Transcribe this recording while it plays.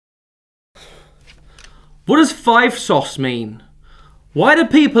What does five sauce mean? Why do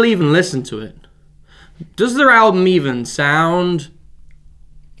people even listen to it? Does their album even sound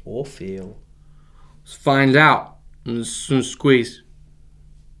or feel? Let's find out. Some squeeze.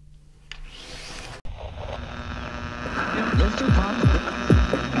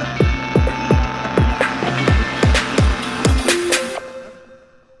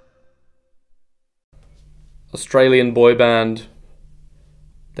 Australian boy band.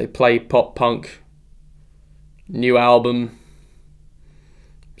 They play pop punk. New album.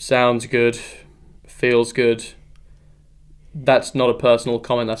 Sounds good. Feels good. That's not a personal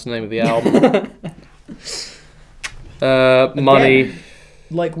comment, that's the name of the album. Money. Again,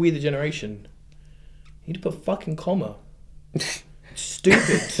 like We the Generation. You need to put fucking comma.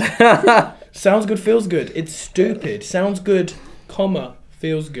 Stupid. Sounds good, feels good. It's stupid. Sounds good, comma,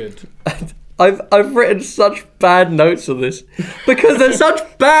 feels good. I've written such bad notes on this because they're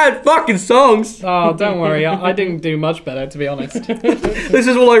such bad fucking songs. Oh, don't worry, I didn't do much better, to be honest. This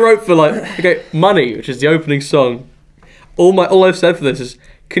is all I wrote for, like, okay, Money, which is the opening song. All I've said for this is,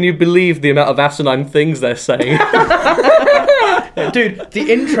 can you believe the amount of asinine things they're saying? Dude, the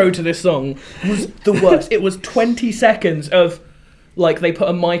intro to this song was the worst. It was 20 seconds of, like, they put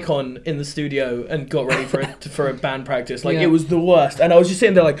a mic on in the studio and got ready for a band practice. Like, Yeah. It was the worst. And I was just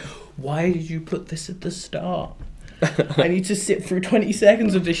sitting there like, why did you put this at the start? I need to sit through 20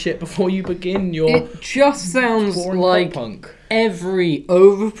 seconds of this shit before you begin your It just sounds boring like pop punk. every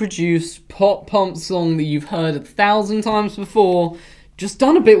overproduced pop punk song that you've heard 1,000 times before, just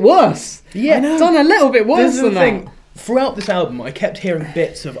done a bit worse. Yeah, no. Done a little bit worse This is the than thing. that. Throughout this album, I kept hearing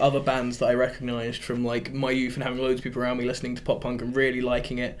bits of other bands that I recognised from, like, my youth and having loads of people around me listening to pop punk and really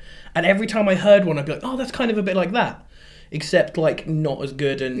liking it. And every time I heard one, I'd be like, oh, that's kind of a bit like that. Except, like, not as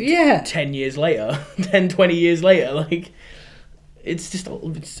good and Yeah. 10 years later, 10, 20 years later, like, it's just...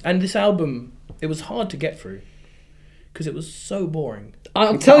 And this album, it was hard to get through. Because it was so boring.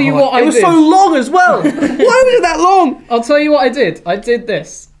 I'll tell you what I It was did. so long as well. Why was it that long? I'll tell you what I did. I did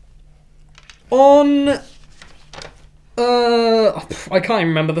this. On... I can't even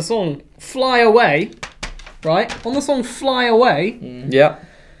remember the song. Fly Away. Right? On the song Fly Away, Yeah,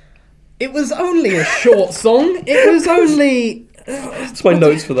 it was only a short song. It was only... that's my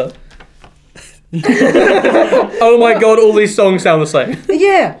notes for that. Oh my god, all these songs sound the same.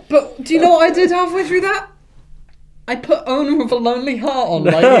 Yeah, but do you know what I did halfway through that? I put Owner of a Lonely Heart on,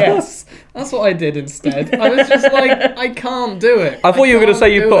 like, yes. That's what I did instead. I was just like, I can't do it. I thought you were going to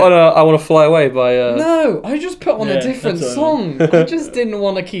say you put on I Want to Fly Away by... No, I just put on Yeah, a different that's song. I just didn't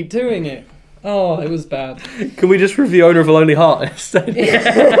want to keep doing it. Oh, it was bad. Can we just review Owner of a Lonely Heart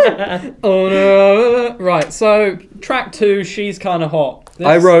instead? Oh no. Right, so track 2, She's Kinda Hot.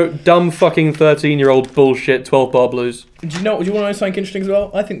 I wrote dumb fucking 13-year-old bullshit 12-bar blues. Do you want to know something interesting as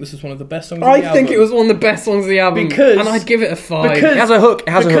well? I think this is one of the best songs I of the album. think it was one of the best songs of the album. Because- and I'd give it a 5. because- It has a hook. It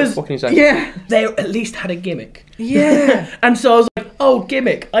has a hook. Because- What can you say? Yeah. They at least had a gimmick. Yeah. And so I was like, oh,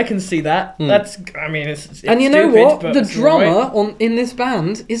 gimmick, I can see that. That's, I mean, it's And you know stupid, what? but The it's drummer alright. in this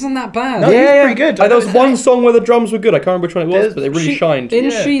band isn't that bad. No, he's pretty good. There was I one was song where the drums were good. I can't remember which one it was, There's- but they really shined.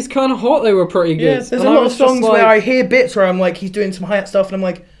 In Yeah. She's Kinda Hot, they were pretty good. Yeah, there's And a I lot of was just songs like, where I hear bits where I'm like, he's doing some hi-hat stuff, and I'm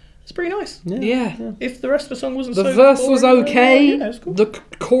like, it's pretty nice. Yeah. If the rest of the song wasn't The so verse was boring, okay. yeah, it's cool. The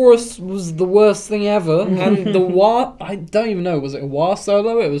chorus was the worst thing ever, and the wah, I don't even know, was it a wah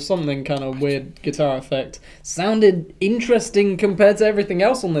solo? It was something kind of weird guitar effect. Sounded interesting compared to everything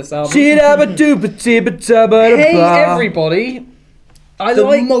else on this album. Hey everybody, I The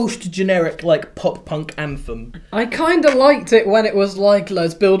like. most generic, like, pop punk anthem. I kind of liked it when it was like,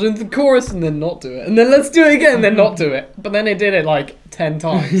 let's build into the chorus and then not do it, and then let's do it again and then not do it. But then it did it like 10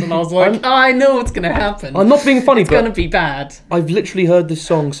 times, and I was like, I know what's gonna happen. I'm not being funny, It's but gonna be bad. I've literally heard this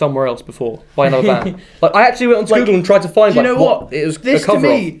song somewhere else before by another band. Like, I actually went onto Like, Google and tried to find Do you like, know what? it was This a cover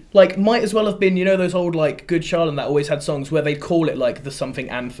to me, like, might as well have been, you know, those old, like, Good Charlotte that always had songs where they'd call it, like, the something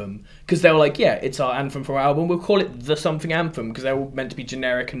anthem. Because they were like, yeah, it's our anthem for our album, we'll call it the something anthem, because they're all meant to be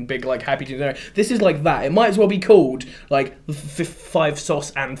generic and big, like, happy generic. This is like that. It might as well be called, like, the Five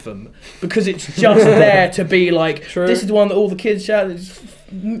Sauce Anthem. Because it's just there to be like, True. this is the one that all the kids shout.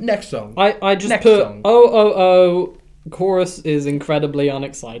 Next song. I just Next put song. oh chorus is incredibly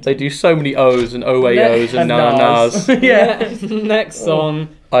unexciting. They do so many O's and OAOs and na-na-nas. Yeah. Next song,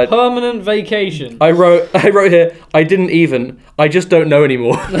 I- Permanent Vacation. I wrote here, I didn't even, I just don't know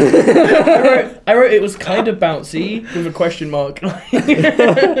anymore. I wrote it was kind of bouncy with a question mark.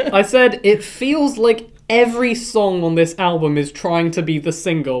 I said it feels like every song on this album is trying to be the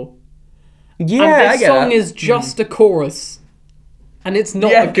single, Yeah, and I this get song that. is just a chorus, and it's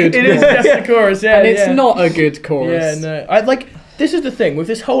not yeah, a good. it is chorus. just the chorus. Yeah, and it's yeah. not a good chorus. Yeah, no. I like. This is the thing with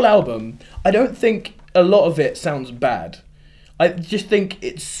this whole album. I don't think a lot of it sounds bad. I just think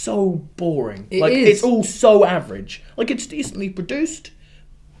it's so boring. It like is. it's all so average. Like it's decently produced.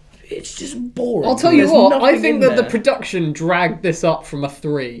 It's just boring. I'll tell you There's what, I nothing think in that the there. production dragged this up from a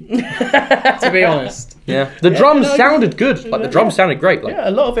 3. To be honest. Yeah. The drums no, sounded good. Like the drums sounded great. Like Yeah,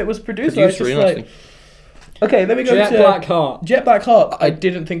 a lot of it was produced. I was produced just really like, nicely. okay, let me go Jet to Black Heart. Jet Black Heart. I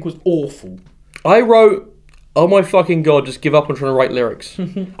didn't think was awful. I wrote, oh my fucking god, just give up on trying to write lyrics.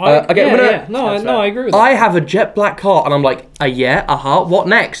 Okay, Yeah, when No, That's no, fair. I agree with that. I have a jet black heart, and I'm like, what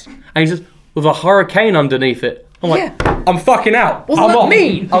next? And he says, with a hurricane underneath it. I'm like, I'm fucking out. What does I'm that off.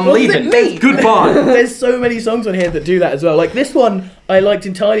 mean? I'm What does leaving. it mean? Goodbye. There's so many songs on here that do that as well. Like this one, I liked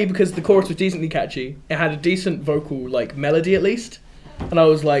entirely because the chorus was decently catchy. It had a decent vocal like melody at least, and I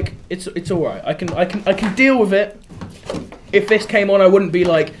was like, it's all right. I can deal with it. If this came on, I wouldn't be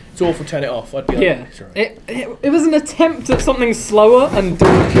like, it's awful, turn it off. I'd be like, Yeah. it's all right. It was an attempt at something slower and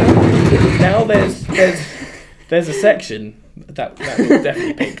darker. Now there's a section that was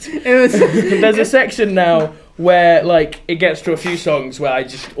definitely picked. It was. There's a section now where like it gets to a few songs where I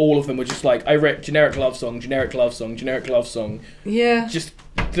just all of them were just like I read generic love song, generic love song, generic love song. Yeah. Just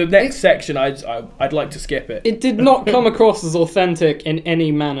the next section, I'd like to skip it. It did not come across as authentic in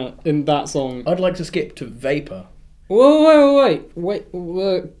any manner in that song. I'd like to skip to Vapor, Wait.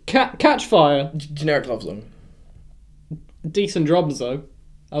 Catch Fire. generic love song. Decent drums though.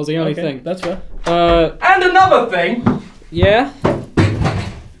 That was the only Okay, thing. that's fair. And another thing, Yeah.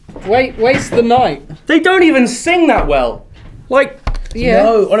 Waste the Night. they don't even sing that well. Like, Yeah.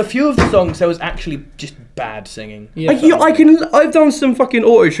 No, on a few of the songs there was actually just bad singing. Yeah. I've done some fucking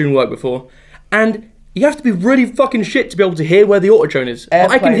auto-tune work before, and you have to be really fucking shit to be able to hear where the auto-tune is.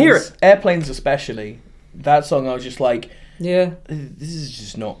 But I can hear it. Airplanes especially. That song I was just like, Yeah. this is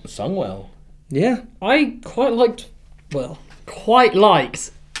just not sung well. Yeah. I quite liked.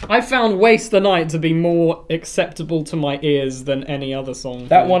 I found Waste the Night to be more acceptable to my ears than any other song.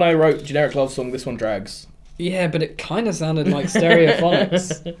 That one I wrote, generic love song, this one drags. Yeah, but it kind of sounded like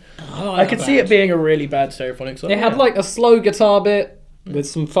Stereophonics. I could see it being a really bad stereophonic song. It had like a slow guitar bit with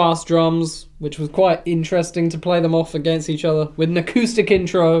some fast drums, which was quite interesting to play them off against each other with an acoustic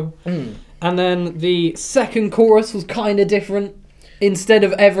intro. And then the second chorus was kind of different. Instead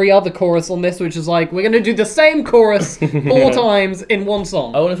of every other chorus on this, which is like, we're going to do the same chorus 4 times in one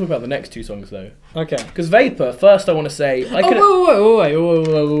song. I want to talk about the next 2 songs though. Okay. Because Vapor, first I want to say, I could Wait.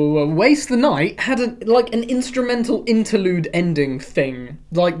 Waste the Night had an instrumental interlude ending thing.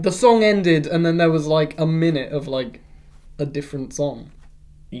 Like, the song ended and then there was like a minute of like a different song.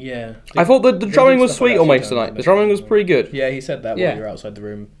 Yeah. I thought the drumming was stuff like sweet that on Waste sometimes, Tonight. The drumming was pretty good. Yeah, he said that Yeah. while you were outside the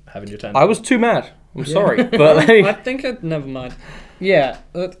room having your tantrum. I was too mad. I'm sorry, but I think never mind. Yeah,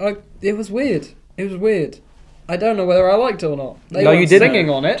 it was weird. It was weird. I don't know whether I liked it or not. They No, weren't you didn't. singing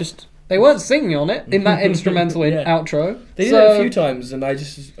on it. just They weren't singing on it in that instrumental Yeah. outro. They did it a few times, and I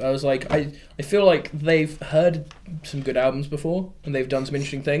was like, I feel like they've heard some good albums before, and they've done some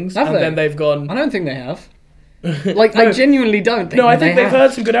interesting things, Have and they? then they've gone. I don't think they have. Like, No. I genuinely don't think No, I that think they they've have.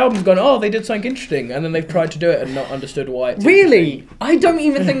 heard some good albums, gone, oh, they did something interesting, and then they've tried to do it and not understood why. It's Really? I don't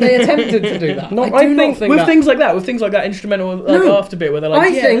even think they attempted to do that. No, I I do not think think with that. things like that, instrumental like No. after bit where they're like, I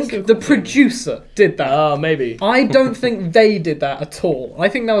yeah, let's do think a the cool thing. producer did that. Ah, maybe. I don't think they did that at all. I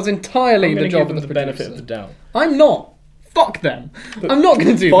think that was entirely I'm the gonna job give of them the the benefit producer. of the doubt. I'm not. Fuck them. I'm not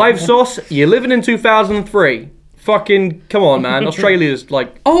going to do Five that. Sauce, you're living in 2003. Fucking, come on, man. Australia's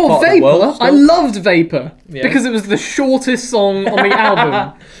like Oh, part of the world Vapor! still. I loved Vapor Yeah. because it was the shortest song on the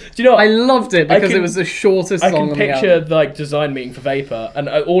album. Do you know what? I loved it because can- it was the shortest I song can on the picture album. like design meeting for Vapor, and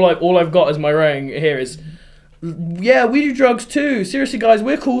all I've got as my writing here is, yeah, we do drugs too. Seriously, guys,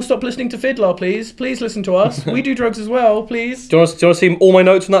 we're cool. Stop listening to Fiddler, please. Please listen to us. We do drugs as well, please. Do you want to see all my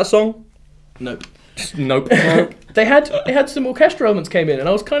notes on that song? Nope. Nope. They had some orchestral elements came in, and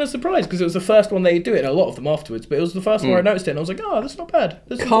I was kind of surprised because it was the first one they do it, and a lot of them afterwards. But it was the first one I noticed it, and I was like, oh, that's not bad.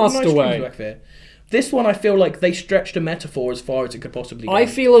 There's some nice Castaway. strings back there. This one, I feel like they stretched a metaphor as far as it could possibly go. I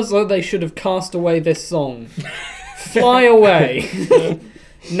feel as though they should have cast away this song. Fly Away.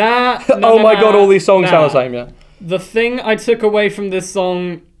 Nah. Oh my god, all these songs sound the same, yeah. The thing I took away from this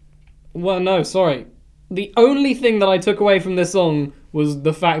song... Well, no, sorry. The only thing that I took away from this song was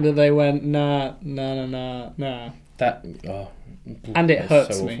the fact that they went, nah. that. And it that's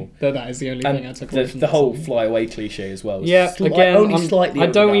hurts so me awful. that that is the only thing I And took away the from the this whole song. fly away cliche as well. Yeah, again, only I'm- slightly. I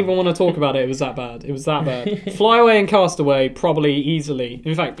don't overdone. even want to talk about it. It was that bad. It was that bad. Fly Away and Castaway, probably easily.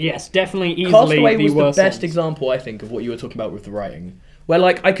 In fact, yes, definitely easily Castaway the was the worst best songs. example, I think, of what you were talking about with the writing. Where,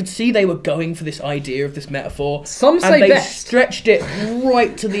 like, I could see they were going for this idea of this metaphor. Some say and they best. stretched it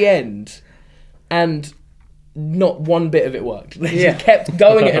right to the end. And not one bit of it worked. They Yeah. just kept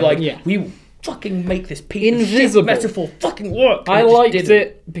going at it like, Yeah. fucking make this piece of Invisible. shit metaphor fucking work. And I it just liked didn't.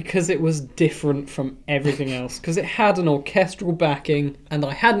 it because it was different from everything else. Because it had an orchestral backing, and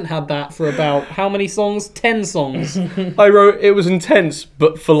I hadn't had that for about how many songs? 10 songs. I wrote it was intense,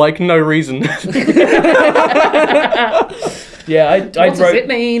 but for like no reason. Yeah, I What does wrote it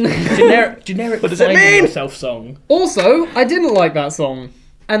mean? generic. What does it mean? Yourself song. Also, I didn't like that song.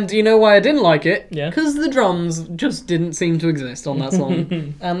 And do you know why I didn't like it? Yeah. Because the drums just didn't seem to exist on that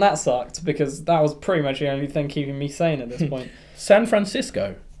song. And that sucked, because that was pretty much the only thing keeping me sane at this point. San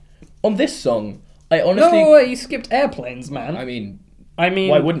Francisco. On this song, I honestly. No, wait, you skipped airplanes, man. I mean, I mean,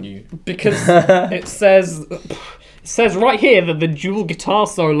 why wouldn't you? because it says right here that the dual guitar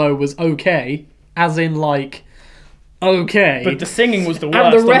solo was okay, as in like okay, But the singing was the worst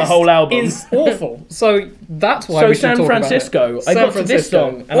and the on rest the whole album. is awful. So that's why So we should San talk Francisco, About it. I San got to this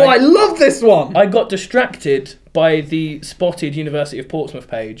Francisco. song, and Oh, I love this one. I got distracted by the spotted University of Portsmouth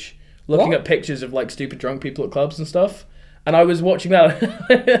page, looking What? at pictures of like stupid drunk people at clubs and stuff. And I was watching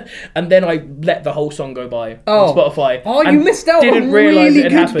that, and then I let the whole song go by Oh. on Spotify. Oh, you and missed out on a didn't realise really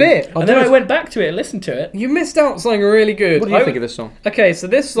it had good happened. bit. And then I went back to it and listened to it. You missed out something really good. What do you think of this song? Okay, so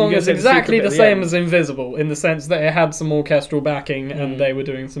this song You is guys said the exactly secret the bit at the same end. as Invisible, in the sense that it had some orchestral backing and they were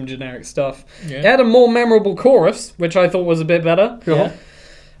doing some generic stuff. Yeah. It had a more memorable chorus, which I thought was a bit better. Yeah.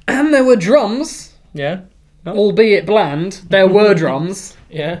 And there were drums, Yeah. albeit bland. There were drums.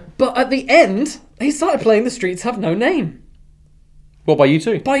 Yeah. But at the end, they started playing The Streets Have No Name What by you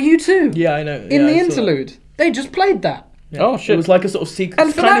two? by U2 Yeah, I know. in the interlude. They just played that. Oh It shit! was like a sort of secret.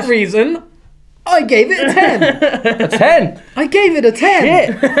 And for that reason, I gave it a 10. A 10. I gave it a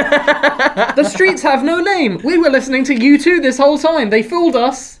 10. The Streets Have No Name. We were listening to U2 this whole time. They fooled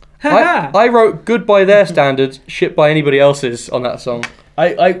us. I wrote good by their standards, shit by anybody else's on that song.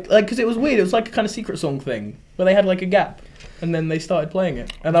 I like because it was weird. It was like a kind of secret song thing where they had like a gap, and then they started playing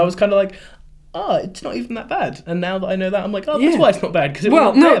it, and I was kind of like, it's not even that bad. And now that I know that, I'm like, that's Yeah. why it's not bad because it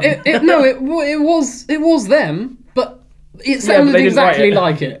Well, wasn't no, them. it was them, but it Yeah, but sounded they didn't write exactly it.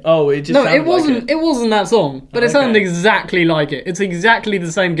 like it. Oh, it just No, sounded it wasn't. Like It wasn't that song, but it sounded Okay. exactly like it. It's exactly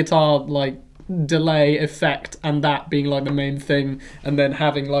the same guitar like delay effect, and that being like the main thing, and then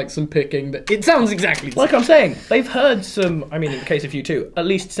having like some picking. That it sounds exactly the Like same. I'm saying, they've heard some. I mean, in the case of U2, at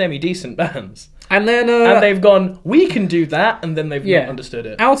least semi-decent bands, And then and they've gone, we can do that, and then they've Yeah. not understood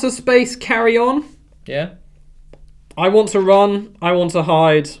it. Outer Space, Carry On. Yeah. I want to run. I want to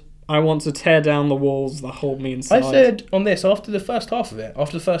hide. I want to tear down the walls that hold me inside. I said on this after the first half of it,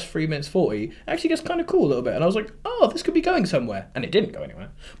 after the first 3 minutes 40, it actually gets kind of cool a little bit, and I was like, oh, this could be going somewhere, and it didn't go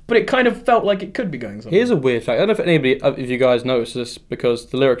anywhere, but it kind of felt like it could be going somewhere. Here's a weird fact. I don't know if anybody, if you guys noticed this, because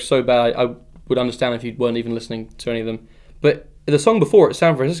the lyrics are so bad, I would understand if you weren't even listening to any of them. But the song before it,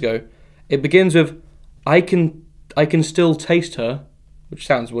 San Francisco, it begins with, I can still taste her, which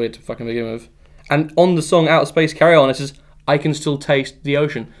sounds weird to fucking begin with. And on the song Outer Space Carry On, it says, I can still taste the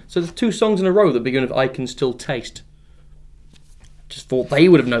ocean. So there's 2 songs in a row that begin with I can still taste. Just thought they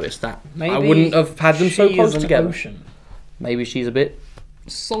would have noticed that. I wouldn't have had them so she close is an together. Ocean. Maybe she's a bit.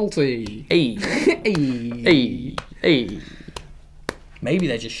 Salty. Hey, Hey. hey, hey. Maybe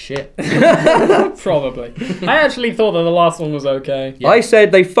they're just shit. Probably. I actually thought that the last one was okay. Yeah. I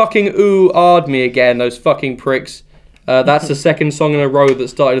said they fucking ooh-ahed me again, those fucking pricks. That's the second song in a row that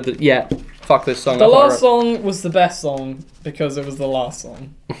started with the... Yeah, fuck this song. The I thought I last song was the best song because it was the last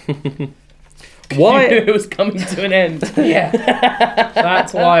song. Why? it was coming to an end. Yeah.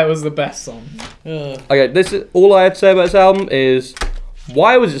 That's why it was the best song. Okay, this is all I had to say about this album is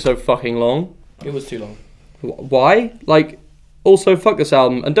why was it so fucking long? It was too long. Why? Like, also fuck this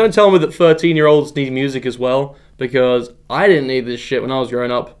album, and don't tell me that 13-year-olds need music as well, because I didn't need this shit when I was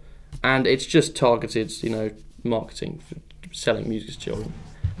growing up, and it's just targeted, marketing for selling music to children.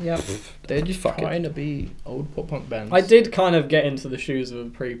 Yep. They're just Fuck it. trying to be old pop punk bands. I did kind of get into the shoes of a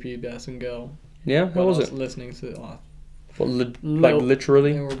prepubescent girl. Yeah, when what was I it? listening to it. What, Little- They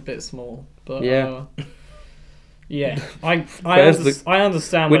literally? were a bit small, but Yeah. yeah. I Where's I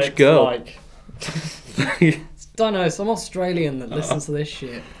understand which what it's girl? like. Don't know. Some Australian that listens to this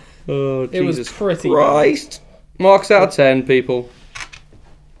shit. Oh, It was Jesus pretty Christ. Marks out of 10, people.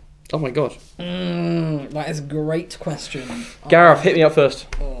 Oh my god. That is a great question. Gareth, hit me up first.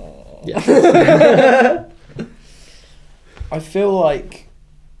 Oh. Yeah. I feel like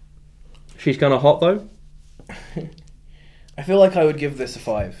She's kind of hot, though. I would give this a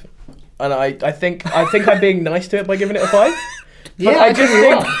 5, and I think I'm being nice to it by giving it a 5. But Yeah,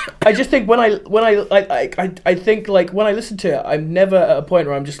 I just think when I think like when I listen to it, I'm never at a point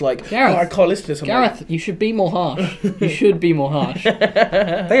where I'm just like, Gareth. I can't listen to this. I'm like, Gareth, you should be more harsh. You should be more harsh.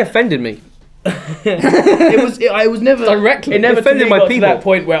 They offended me. I was never Directly. It never Offending my got to people. that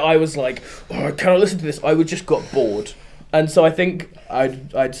point where I was like, oh, I cannot listen to this. I would just got bored, and so I think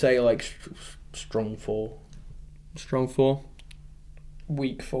I'd say like strong 4. Strong 4.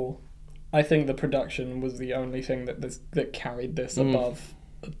 Weak 4. I think the production was the only thing that carried this above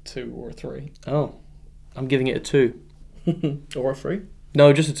a 2 or a 3. Oh, I'm giving it a 2. Or a 3.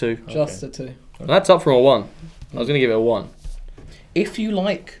 No, just a 2. Just a 2. That's up from a 1. I was going to give it a 1. If you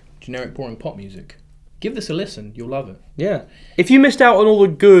like generic boring pop music, give this a listen. You'll love it. Yeah. If you missed out on all the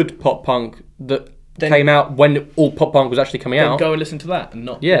good pop punk that came out when all pop punk was actually coming Then out, go and listen to that and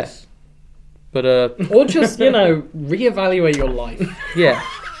not Yeah. this. but Or just, reevaluate your life. yeah.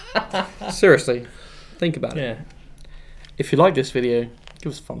 Seriously, think about it. Yeah. If you like this video,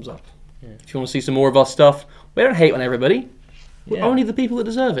 give us a thumbs up. Yeah. If you want to see some more of our stuff, we don't hate on everybody. We're Yeah. only the people that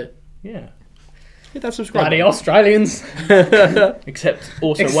deserve it. Yeah. Hit that subscribe Bloody button. Australians. Except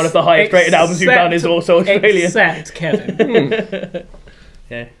also one of the highest rated albums you've done is also Australian. Except Kevin.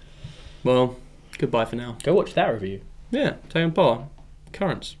 Yeah. Well, goodbye for now. Go watch that review. Yeah, Taeyeon Park,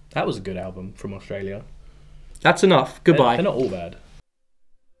 Currents. That was a good album from Australia. That's enough. Goodbye. They're not all bad.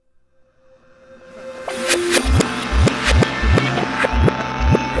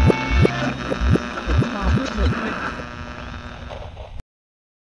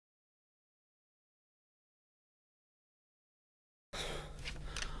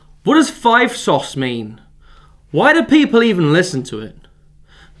 What does Five Sauce mean? Why do people even listen to it?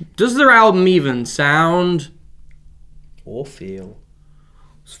 Does their album even sound? Or feel.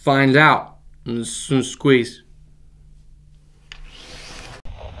 Let's find out. And some squeeze.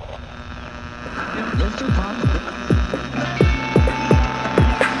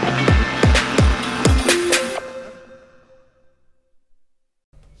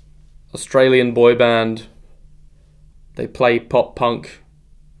 Australian boy band. They play pop punk.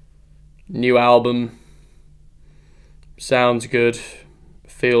 New album. Sounds good.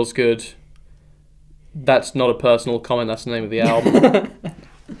 Feels good. That's not a personal comment, that's the name of the album.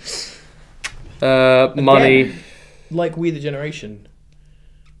 Money. Again, like We the Generation.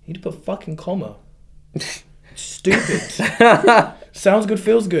 You need to put fucking comma. Stupid. Sounds good,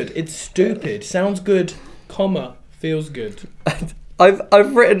 feels good. It's stupid. Sounds good, comma, feels good.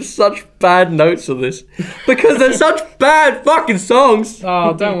 I've written such bad notes on this because they're such bad fucking songs.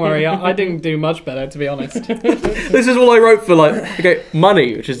 Oh, don't worry. I didn't do much better, to be honest. This is all I wrote for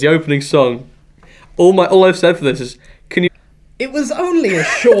Money, which is the opening song. All I've said for this is, can you? It was only a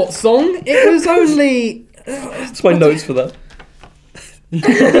short song. It was only... That's my notes for that.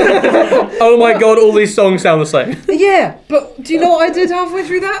 Oh my god, all these songs sound the same. Yeah, but do you know what I did halfway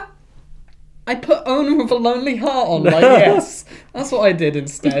through that? I put Owner of a Lonely Heart on, yes. That's what I did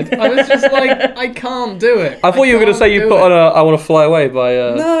instead. I was just like, I can't do it. I thought you were going to say you put on I Want to Fly Away by...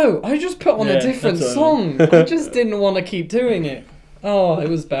 No, I just put on a different that's song. I just didn't want to keep doing it. Oh, it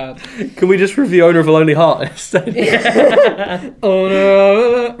was bad. Can we just review Owner of a Lonely Heart instead? Oh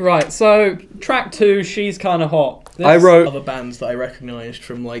no. Right, so track 2, She's Kinda Hot. I wrote... Other bands that I recognised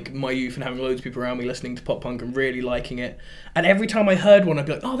from like my youth and having loads of people around me listening to pop punk and really liking it. And every time I heard one, I'd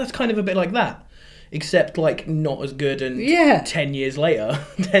be like, oh, that's kind of a bit like that. Except like not as good and 10 years later,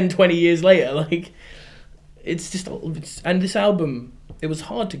 10, 20 years later, like it's just... And this album, it was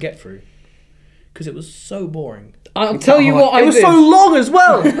hard to get through because it was so boring. I'll tell you what I did. It was so long as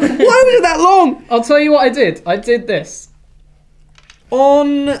well. Why was it that long? I'll tell you what I did. I did this.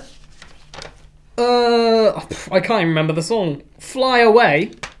 On... I can't even remember the song. Fly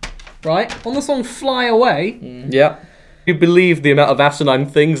Away. Right? On the song Fly Away. Yeah. You believe the amount of asinine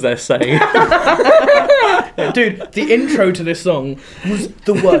things they're saying. Dude, the intro to this song was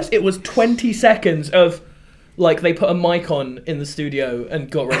the worst. It was 20 seconds of... Like, they put a mic on in the studio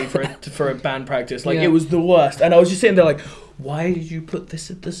and got ready for a band practice. Like, Yeah. it was the worst. And I was just sitting there like, why did you put this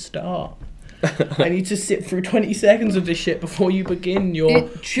at the start? I need to sit through 20 seconds of this shit before you begin your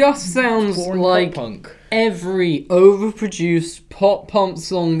It just sounds boring like pop punk. every overproduced pop pump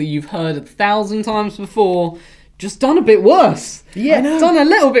song that you've heard 1,000 times before, just done a bit worse. Yeah, I know. Done a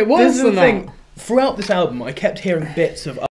little bit worse This is the than thing. that. Throughout this album, I kept hearing bits of